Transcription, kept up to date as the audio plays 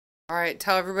Alright,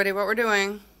 tell everybody what we're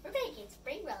doing. We're making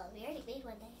spring rolls. We already made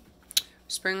one day.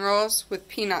 Spring rolls with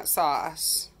peanut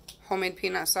sauce. Homemade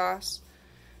peanut sauce.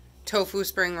 Tofu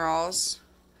spring rolls.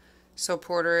 So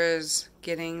Porter is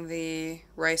getting the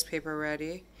rice paper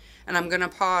ready. And I'm going to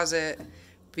pause it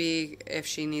if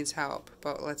she needs help.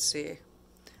 But let's see.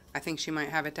 I think she might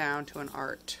have it down to an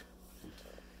art.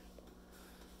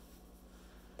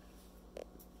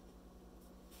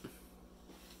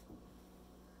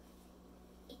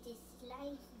 It is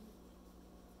slimy.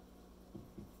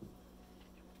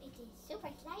 It is super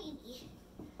slimy.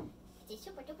 It is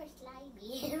super duper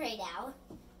slimy right now.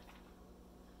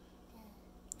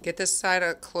 Get this side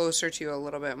closer to you a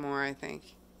little bit more, I think.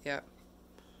 Yep.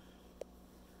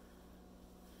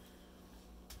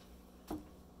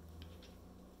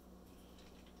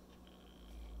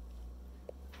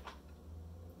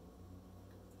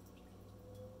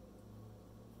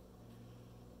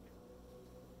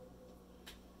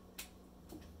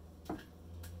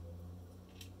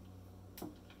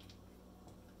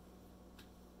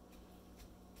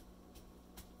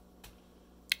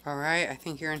 All right, I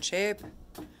think you're in shape.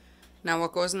 Now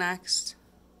what goes next?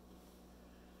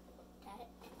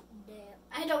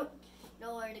 I don't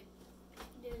know where to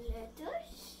do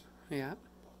letters. Yeah.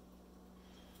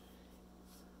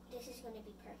 This is going to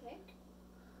be perfect.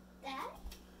 That.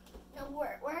 No,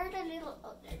 where are the little...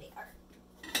 Oh, there they are.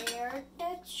 They're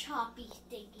the choppy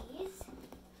thingies.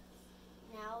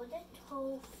 Now the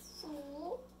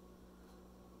tofu.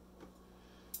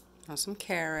 Now some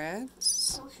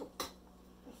carrots. Now some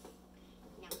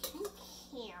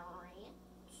carrots.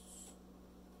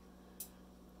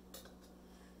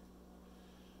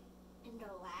 And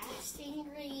the last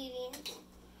ingredient,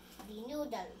 the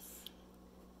noodles.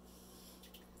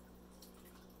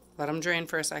 Let them drain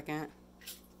for a second.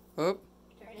 Oop.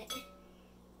 Turn it.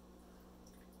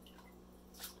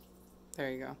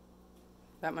 There you go.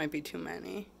 That might be too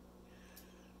many.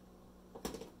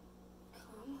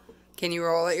 Can you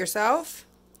roll it yourself?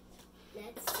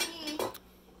 Let's see. See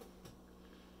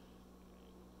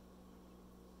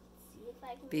if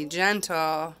I can. Be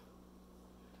gentle.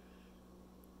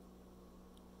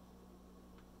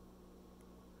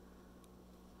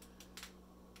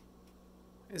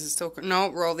 Is it still... No,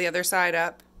 roll the other side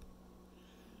up.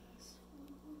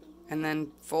 And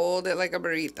then fold it like a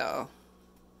burrito.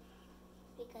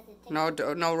 No,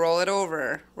 no, roll it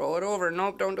over. Roll it over.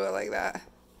 Nope, don't do it like that.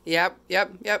 Yep,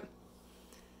 yep, yep.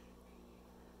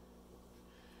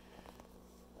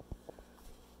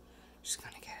 Just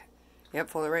gonna get it. Yep,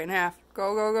 fold it right in half.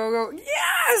 Go, go, go, go.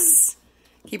 Yes!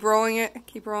 Keep rolling it.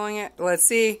 Keep rolling it. Let's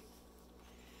see.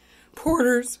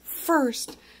 Porter's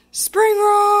first spring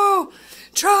roll.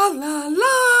 Tra-la-la.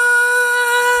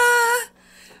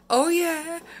 Oh,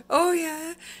 yeah. Oh,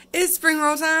 yeah. It's spring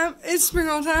roll time. It's spring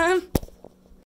roll time.